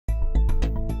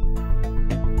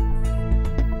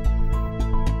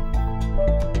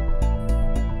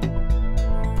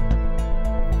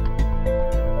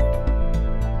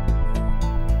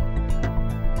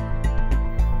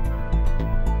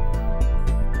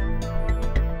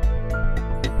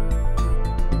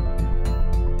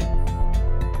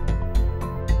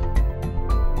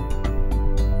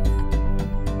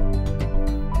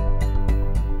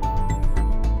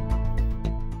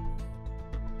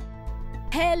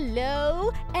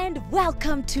Hello and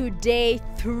welcome to day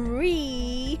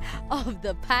 3 of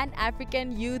the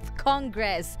Pan-African Youth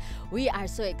Congress. We are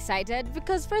so excited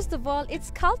because first of all, it's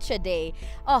Culture Day.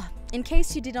 Oh, in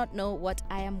case you did not know what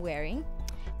I am wearing,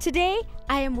 today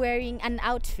I am wearing an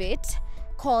outfit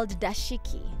called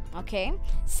dashiki. Okay,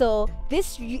 so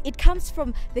it comes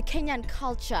from the Kenyan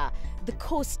culture, the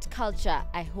coast culture.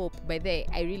 I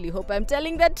really hope I'm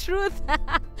telling the truth.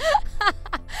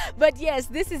 But yes,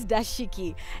 this is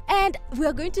dashiki and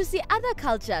we're going to see other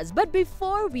cultures. But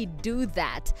before we do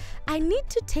that, I need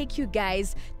to take you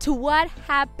guys to what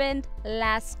happened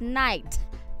last night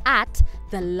at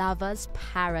the Lovers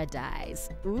Paradise.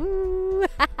 Ooh,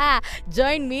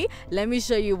 join me. Let me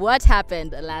show you what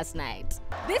happened last night.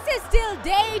 This is still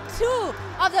day 2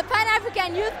 of the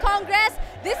Pan-African Youth Congress.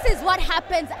 This is what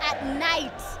happens at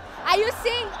night. Are you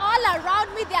seeing all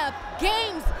around me? There are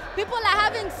games. People are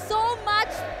having so much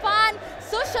fun,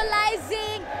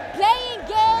 socializing, playing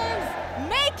games,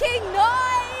 making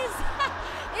noise.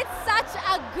 It's such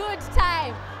a good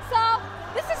time. So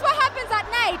this is what happens at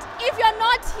night. If you're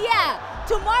not here,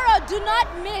 tomorrow do not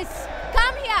miss.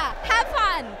 Come here, have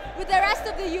fun with the rest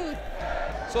of the youth.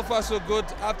 So far so good.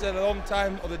 After a long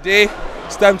time of the day,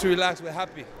 it's time to relax. We're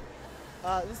happy.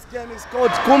 This game is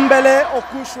called Kumbele or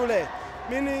Kushule,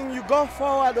 meaning you go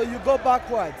forward or you go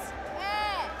backwards.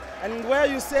 And where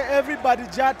you say everybody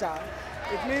jata,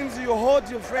 it means you hold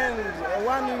your friend,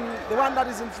 the one that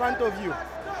is in front of you.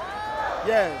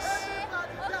 Yes.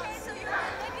 Okay, so you were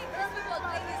making these people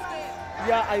play this game?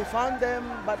 Yeah, I found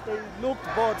them, but they looked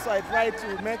bored, so I tried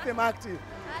to make them active.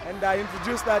 And I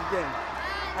introduced that game.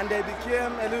 And they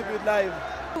became a little bit live.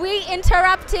 Are we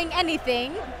interrupting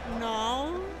anything?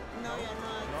 No, you're not.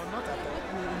 No, not at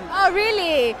all. Oh,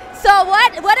 really? So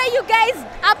what are you guys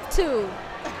up to?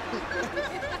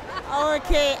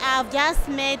 Okay, I've just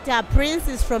met Prince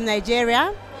is from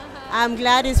Nigeria. I'm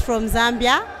glad he's from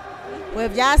Zambia.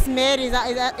 We've just met. He's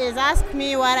asked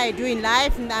me what I do in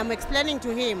life, and I'm explaining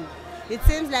to him. It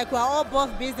seems like we're all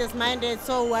both business-minded,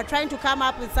 so we're trying to come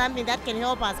up with something that can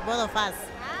help us, both of us.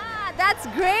 Ah, that's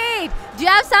great. Do you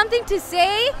have something to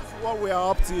say? What we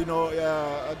are up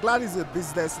to, Gladys is a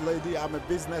business lady, I'm a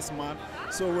businessman.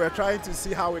 So we're trying to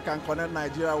see how we can connect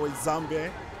Nigeria with Zambia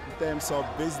in terms of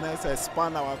business,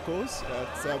 expand our coast.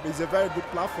 It's a very good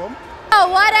platform. So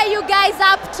what are you guys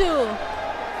up to?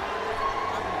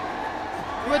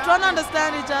 We're trying to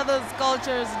understand each other's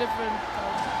cultures, different.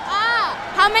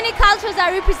 How many cultures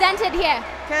are represented here?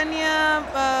 Kenya,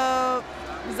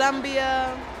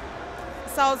 Zambia,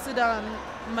 South Sudan,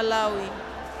 Malawi.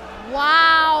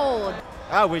 Wow!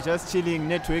 We're just chilling,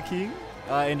 networking,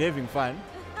 and having fun.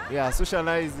 Yeah,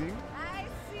 socializing. I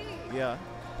see. Yeah.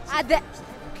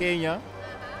 Kenya.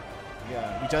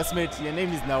 Yeah, we just met. Your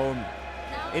name is Naomi.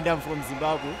 And I'm from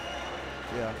Zimbabwe.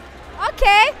 Yeah.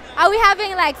 Okay. Are we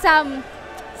having like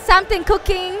something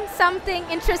cooking, something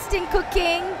interesting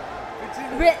cooking?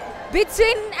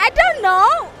 Between, I don't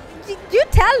know. You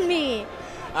tell me.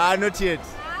 Not yet.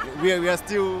 We are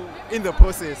still in the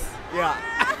process. Yeah.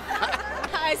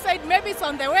 I said maybe it's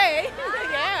on the way.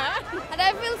 Yeah. And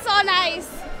I feel so nice.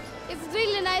 It's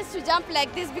really nice to jump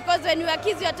like this because when you were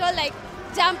kids you were told like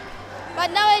jump.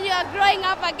 But now when you are growing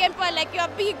up again, like you are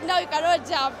big, now you cannot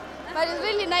jump. But it's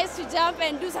really nice to jump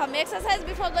and do some exercise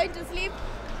before going to sleep.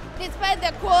 Despite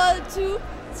the cold too,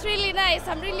 it's really nice.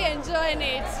 I'm really enjoying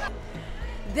it.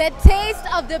 The taste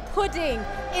of the pudding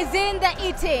is in the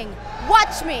eating.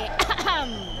 Watch me.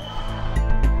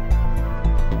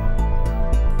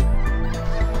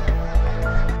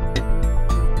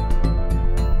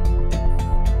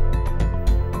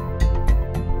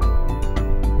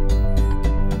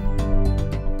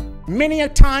 Many a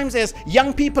times as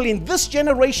young people in this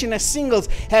generation as singles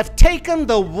have taken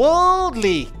the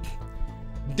worldly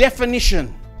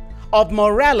definition of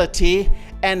morality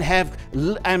and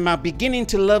are beginning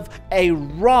to live a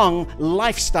wrong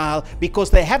lifestyle because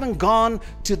they haven't gone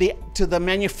to the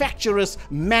manufacturer's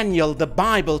manual, the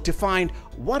Bible, to find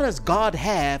what does God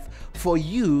have for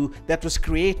you that was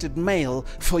created male,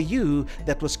 for you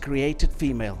that was created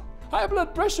female. High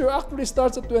blood pressure actually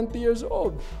starts at 20 years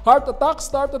old. Heart attacks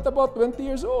start at about 20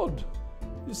 years old.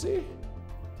 You see?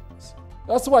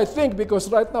 That's why I think,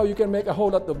 because right now you can make a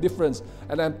whole lot of difference.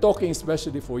 And I'm talking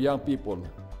especially for young people.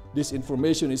 This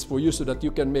information is for you so that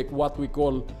you can make what we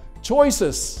call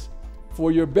choices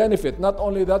for your benefit. Not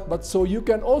only that, but so you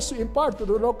can also impart to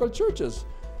the local churches.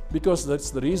 Because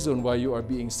that's the reason why you are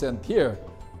being sent here.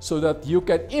 So that you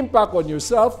can impact on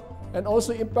yourself and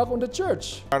also impact on the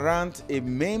church. I want a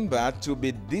member to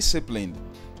be disciplined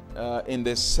in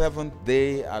the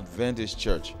Seventh-day Adventist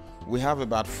Church. we have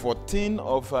about 14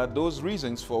 of those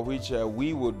reasons for which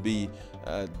we would be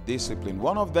disciplined.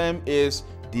 One of them is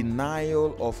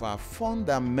denial of our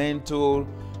fundamental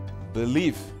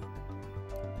belief.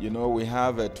 You know, we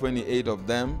have 28 of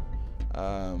them.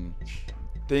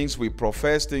 Things we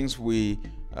profess, things we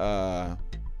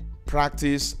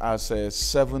practice as a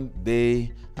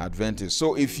Seventh-day Adventist.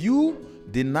 So if you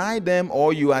deny them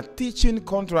or you are teaching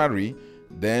contrary,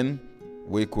 then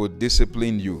we could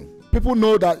discipline you. People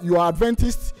know that you are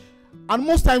Adventist, and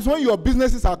most times when your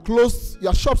businesses are closed,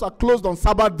 your shops are closed on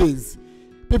Sabbath days,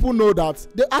 people know that.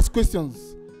 They ask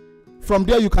questions. From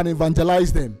there you can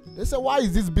evangelize them. They say, why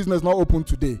is this business not open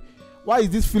today? Why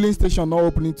is this filling station not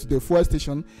opening today? Fuel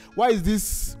station. Why is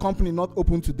this company not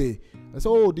open today? I say,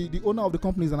 oh, the owner of the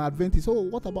company is an Adventist. Oh,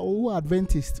 what about who are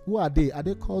Adventists? Who are they? Are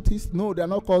they cultists? No, they are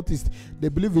not cultists. They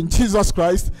believe in Jesus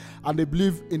Christ and they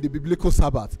believe in the biblical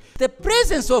Sabbath. The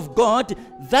presence of God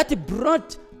that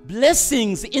brought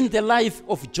blessings in the life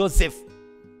of Joseph.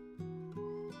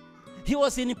 He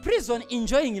was in prison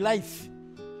enjoying life.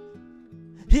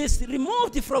 He is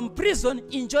removed from prison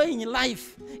enjoying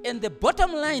life. And the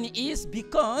bottom line is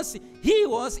because he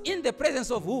was in the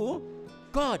presence of who?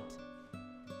 God.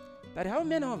 But how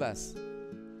many of us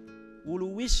will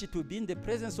wish to be in the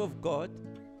presence of God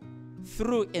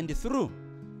through and through?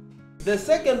 The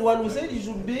second one, we said you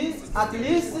should be at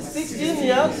least 16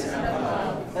 years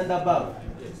and above.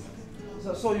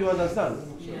 So you understand?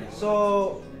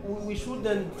 So we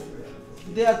shouldn't.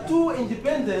 There are two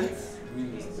independent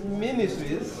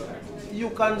ministries.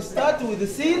 You can start with the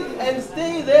SEED and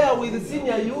stay there with the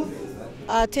senior youth.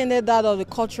 I attended that of the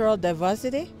cultural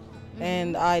diversity,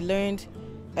 and I learned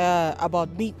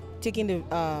about me taking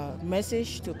the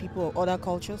message to people of other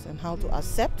cultures and how to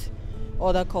accept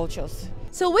other cultures.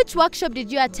 So which workshop did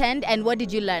you attend and what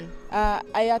did you learn?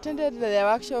 I attended the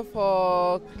workshop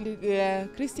for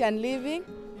Christian living.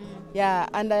 Yeah,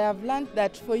 and I have learned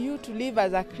that for you to live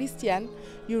as a Christian,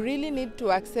 you really need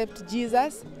to accept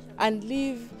Jesus and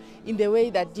live in the way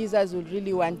that Jesus would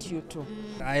really want you to.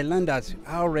 I learned that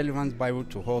how relevant Bible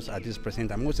to us at this present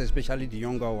time, most especially the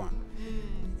younger one.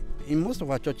 In most of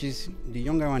our churches, the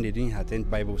younger one, they didn't attend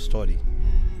Bible study.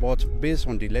 But based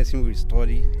on the lesson we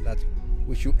study, that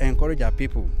we should encourage our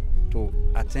people to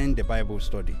attend the Bible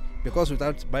study. Because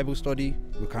without Bible study,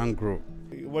 we can't grow.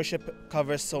 Worship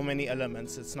covers so many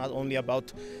elements. It's not only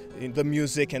about the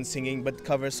music and singing, but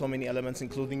covers so many elements,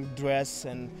 including dress.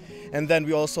 And then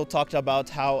we also talked about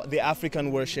how the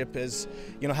African worship is,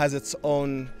 has its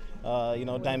own,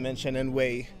 dimension and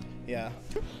way. Yeah.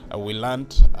 We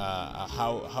learned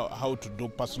how to do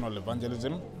personal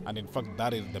evangelism, and in fact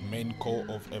that is the main core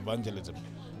of evangelism,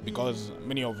 because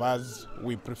many of us,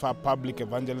 we prefer public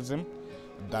evangelism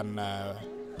than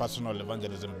personal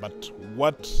evangelism, but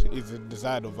what is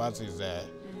desired of us is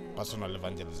personal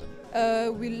evangelism.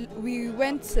 We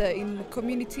went in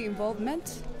community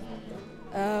involvement.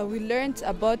 We learned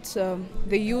about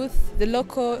the youth, the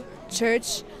local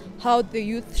church, how the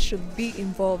youth should be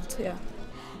involved. Yeah.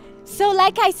 So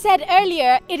like I said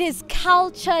earlier, it is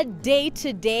Culture Day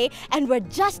today, and we're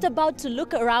just about to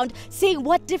look around, seeing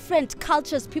what different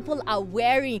cultures people are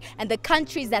wearing and the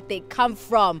countries that they come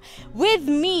from. With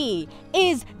me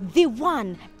is the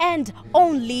one and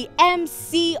only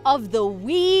MC of the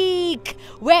week.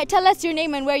 Tell us your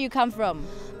name and where you come from.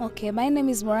 Okay, my name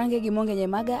is Morange Gimonge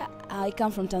Nyemaga. I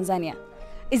come from Tanzania.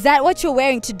 Is that what you're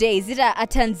wearing today? Is it a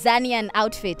Tanzanian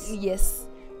outfit? Yes.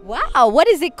 Wow, what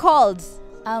is it called?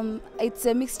 It's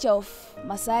a mixture of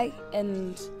Maasai,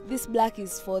 and this black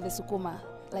is for the Sukuma.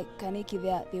 Like Kaneki,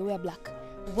 they wear black.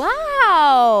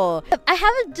 Wow! I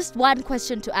have just one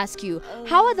question to ask you.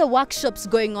 How are the workshops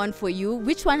going on for you?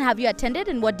 Which one have you attended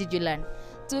and what did you learn?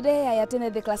 Today I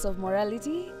attended the class of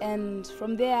morality, and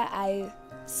from there I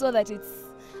saw that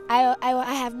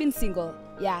I have been single,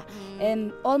 yeah,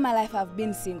 and all my life I've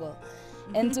been single.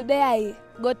 And today I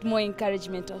got more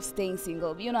encouragement of staying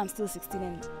single. I'm still 16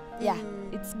 and yeah,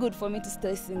 it's good for me to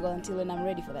stay single until when I'm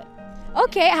ready for that.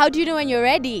 Okay, how do you know when you're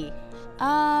ready?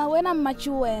 When I'm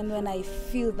mature and when I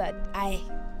feel that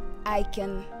I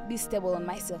can be stable on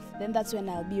myself, then that's when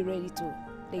I'll be ready to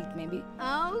date maybe.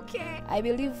 Okay. I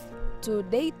believe to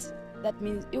date, that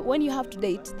means when you have to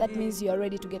date, that means you are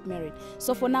ready to get married.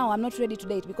 So for now, I'm not ready to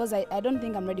date because I don't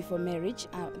think I'm ready for marriage.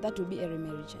 That will be a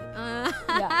remarriage.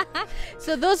 Yeah.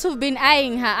 So those who've been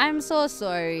eyeing her, I'm so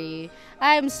sorry.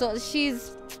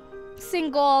 She's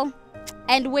single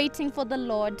and waiting for the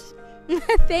Lord.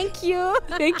 Thank you.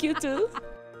 Thank you too.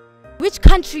 Which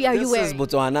country are you wearing? This is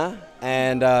Botswana,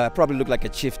 and I probably look like a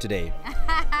chief today.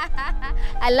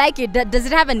 I like it. Does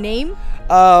it have a name?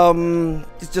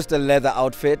 It's just a leather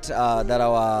outfit that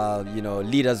our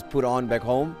leaders put on back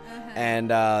home, and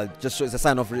just shows a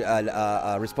sign of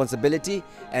responsibility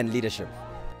and leadership.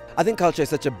 I think culture is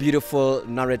such a beautiful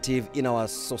narrative in our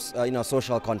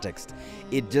social context.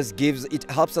 It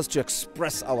helps us to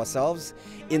express ourselves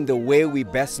in the way we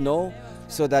best know,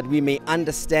 so that we may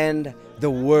understand the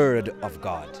Word of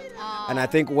God. And I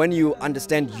think when you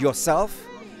understand yourself,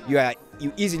 you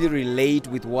easily relate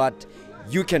with what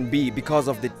you can be because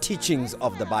of the teachings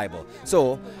of the Bible.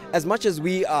 So, as much as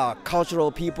we are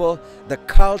cultural people, the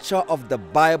culture of the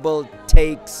Bible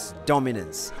takes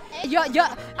dominance.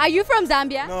 Are you from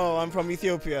Zambia? No, I'm from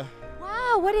Ethiopia.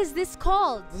 Wow, what is this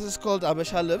called? This is called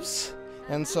Abasha lips,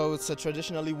 and so it's a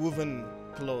traditionally woven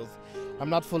cloth. I'm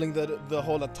not fooling the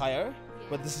whole attire,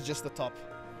 but this is just the top.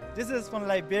 This is from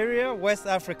Liberia, West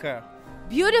Africa.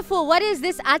 Beautiful. What is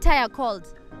this attire called?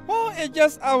 Oh, it's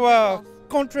just our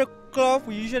country cloth.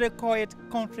 We usually call it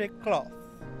country cloth.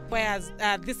 Whereas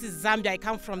this is Zambia, I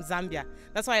come from Zambia.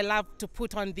 That's why I love to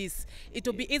put on this. It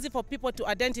will be easy for people to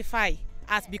identify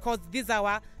us because these are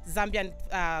our Zambian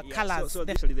colors. So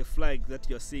actually the flag that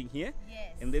you're seeing here,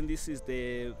 yes. And then this is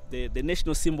the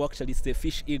national symbol, actually it's the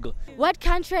fish eagle. What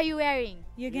country are you wearing?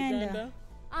 Uganda.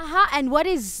 And what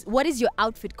is your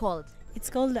outfit called? It's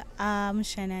called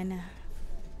Shanana.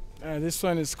 This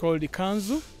one is called the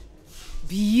Kanzu.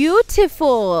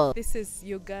 Beautiful. This is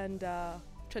Uganda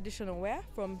traditional wear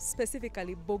from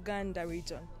specifically Buganda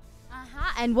region.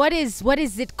 And what is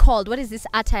it called? What is this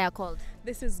attire called?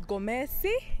 This is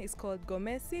gomesi. It's called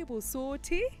gomesi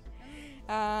busuti,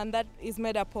 and that is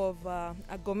made up of a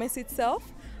gomesi itself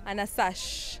and a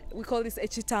sash. We call this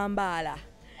echitambala.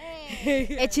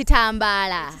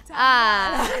 Echitambala.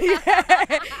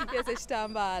 Yes,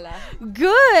 echitambala.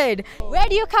 Good. Where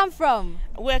do you come from?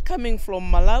 We're coming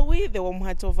from Malawi, the warm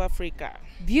heart of Africa.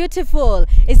 Beautiful.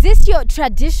 Is this your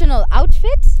traditional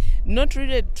outfit? Not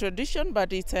really a tradition,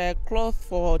 but it's a cloth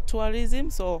for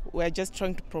tourism. So we're just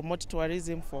trying to promote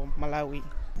tourism for Malawi.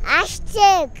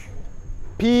 Hashtag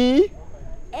PAYC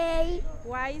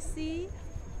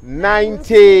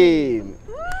 19.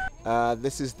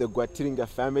 This is the Gwatiringa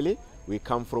family. We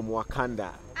come from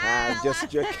Wakanda. Just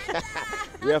joking.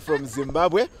 We are from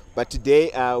Zimbabwe, but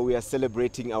today we are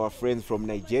celebrating our friends from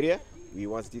Nigeria. We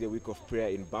once did a week of prayer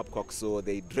in Babcock, so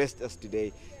they dressed us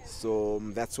today. So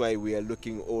that's why we are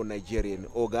looking all Nigerian.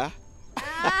 Oga.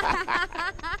 I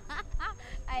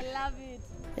love it.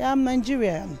 Yeah, I'm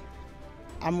Nigerian.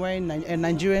 I'm wearing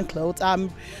Nigerian clothes. I'm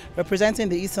representing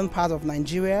the eastern part of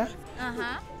Nigeria.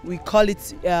 We call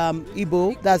it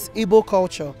Igbo. That's Igbo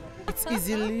culture. It's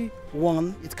easily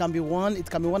worn. It can be worn. It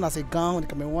can be worn as a gown. It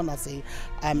can be worn as a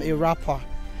wrapper.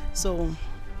 So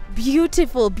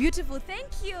beautiful, beautiful. Thank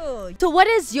you. So, what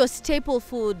is your staple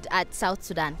food at South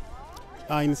Sudan?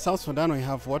 In South Sudan, we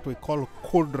have what we call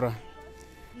kodra.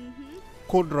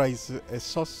 Kodra is a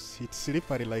sauce. It's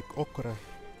slippery like okra.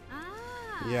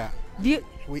 Yeah. We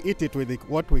eat it with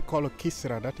what we call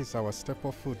kisra. That is our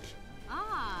staple food.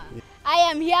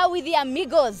 I am here with the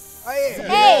amigos. Hey,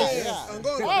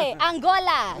 hey,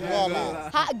 Angola.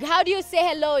 How do you say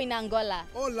hello in Angola?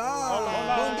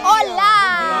 Hola.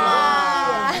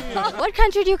 Hola. What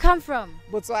country do you come from?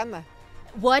 Botswana.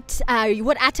 What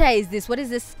attire is this? What is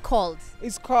this called?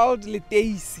 It's called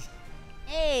leteisi.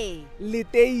 Hey.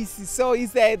 Leteisi. So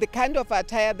it's the kind of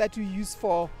attire that we use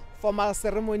for formal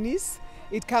ceremonies.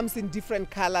 It comes in different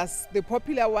colors. The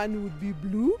popular one would be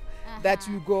blue. That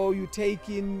you take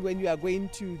in when you are going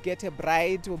to get a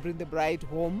bride or bring the bride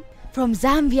home. From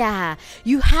Zambia,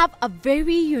 you have a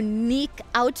very unique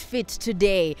outfit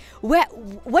today.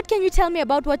 What can you tell me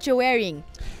about what you're wearing?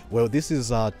 Well, this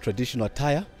is a traditional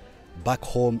attire back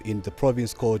home in the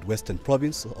province called Western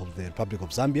Province of the Republic of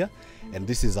Zambia. And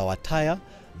this is our attire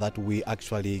that we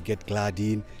actually get glad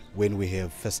in when we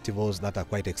have festivals that are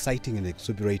quite exciting and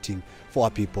exhilarating for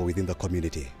our people within the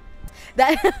community.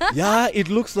 Yeah, it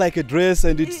looks like a dress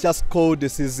and it's just cold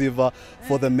decisive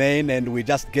for the men, and we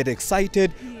just get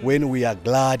excited when we are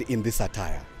glad in this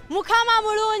attire. Mukama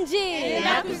mulunji.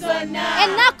 Enakuzona.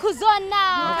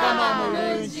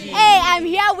 Hey, I'm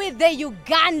here with the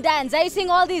Ugandans. Are you seeing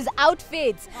all these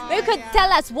outfits? Maybe you could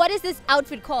tell us, what is this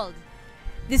outfit called?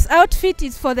 This outfit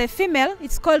is for the female.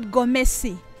 It's called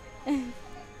gomesi.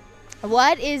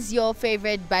 What is your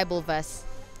favorite Bible verse?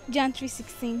 John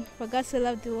 3:16. For God so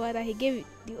loved the world that he gave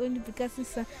the only begotten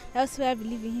Son, that whosoever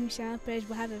believe in him shall not perish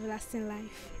but have everlasting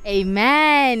life.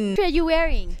 Amen. What are you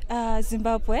wearing?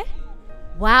 Zimbabwe.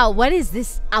 Wow, what is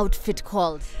this outfit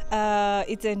called?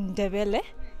 It's a Ndebele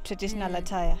traditional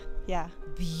attire. Yeah.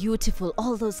 Beautiful,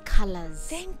 all those colors.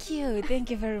 Thank you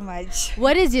very much.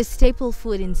 What is your staple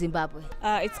food in Zimbabwe?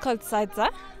 It's called sadza.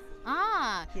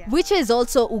 Ah, Yeah. which is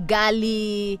also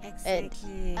ugali.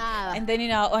 Exactly. And then in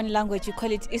our own language, you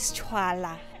call it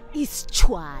ischwala.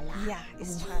 Ischwala. Yeah,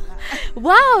 ischwala.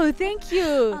 Wow, thank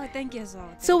you. Oh, thank you as well.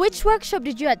 So which workshop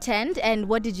did you attend and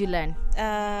what did you learn?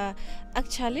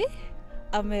 Actually,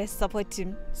 I'm a support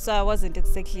team, so I wasn't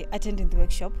exactly attending the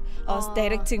workshop. I was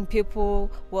directing people,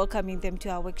 welcoming them to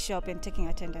our workshop and taking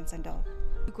attendance and all.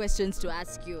 Questions to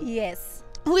ask you. Yes.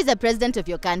 Who is the president of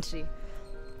your country?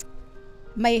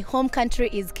 My home country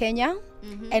is Kenya,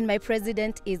 and my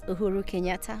president is Uhuru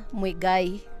Kenyatta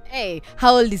Muigai. Hey,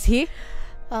 how old is he?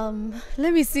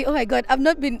 Let me see. Oh my God, I've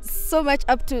not been so much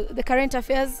up to the current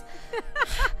affairs.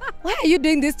 Why are you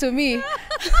doing this to me?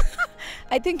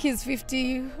 I think he's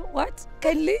 50. What?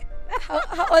 Kindly? How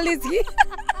old is he?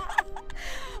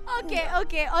 Okay.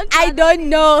 I don't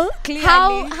know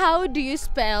clearly. How do you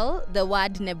spell the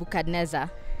word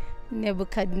Nebuchadnezzar?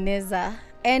 Nebuchadnezzar.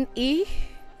 Nebuchadnezzar.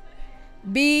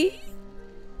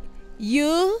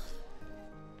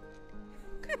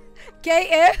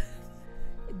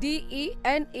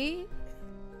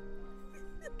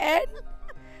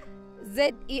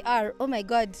 Oh my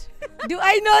God. Do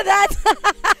I know that?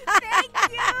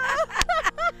 Thank you.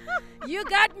 You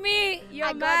got me.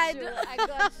 You're mad.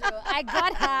 I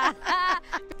got her.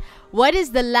 What is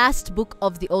the last book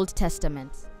of the Old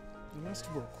Testament? The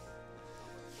last book.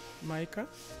 Micah.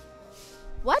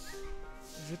 What?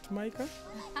 Is it Micah?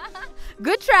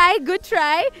 Good try.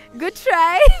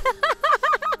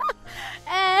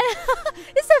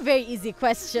 These are very easy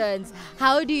questions.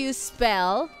 How do you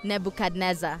spell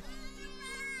Nebuchadnezzar?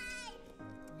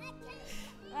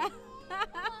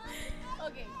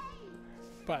 Okay.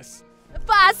 Pass.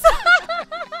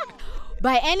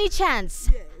 By any chance,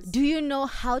 do you know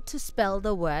how to spell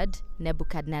the word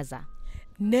Nebuchadnezzar?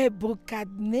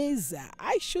 Nebuchadnezzar.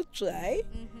 I should try.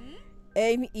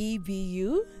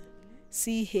 Nebuchadnezzar.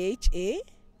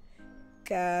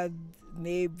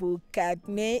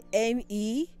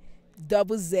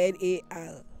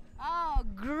 Nebuchadnezzar. Oh,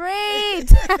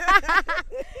 great!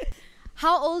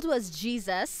 How old was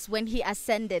Jesus when he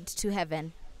ascended to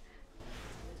heaven?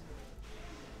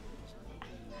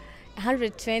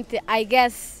 120, I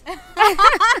guess.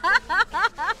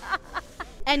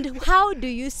 And how do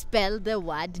you spell the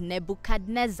word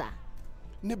Nebuchadnezzar?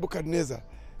 Nebuchadnezzar.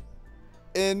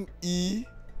 Nebuchadnezzar. Thank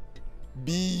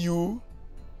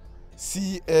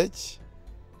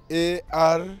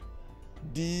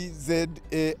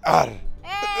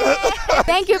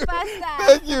you, Pastor.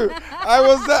 Thank you.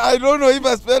 I don't know if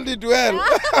I spelled it well.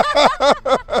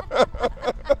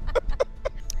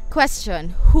 Question: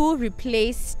 who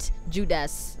replaced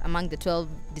Judas among the 12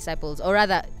 disciples? Or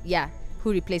rather,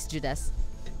 who replaced Judas?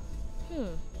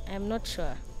 I'm not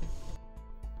sure.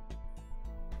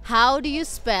 How do you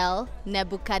spell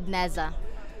Nebuchadnezzar?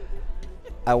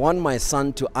 I want my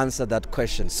son to answer that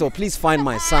question. So please find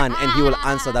my son and he will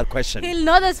answer that question. He'll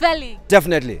know the spelling.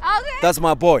 Definitely. Okay. That's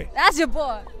my boy. That's your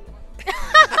boy.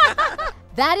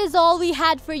 That is all we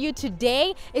had for you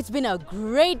today. It's been a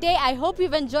great day. I hope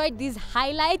you've enjoyed these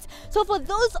highlights. So for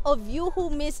those of you who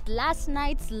missed last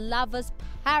night's Lovers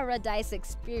Paradise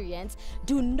experience,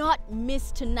 do not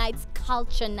miss tonight's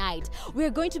Culture Night. We're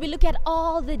going to be looking at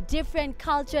all the different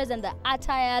cultures and the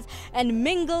attires and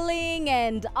mingling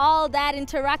and all that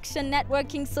interaction,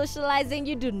 networking, socializing.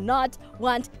 You do not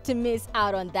want to miss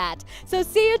out on that. So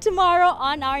see you tomorrow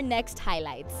on our next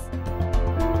highlights.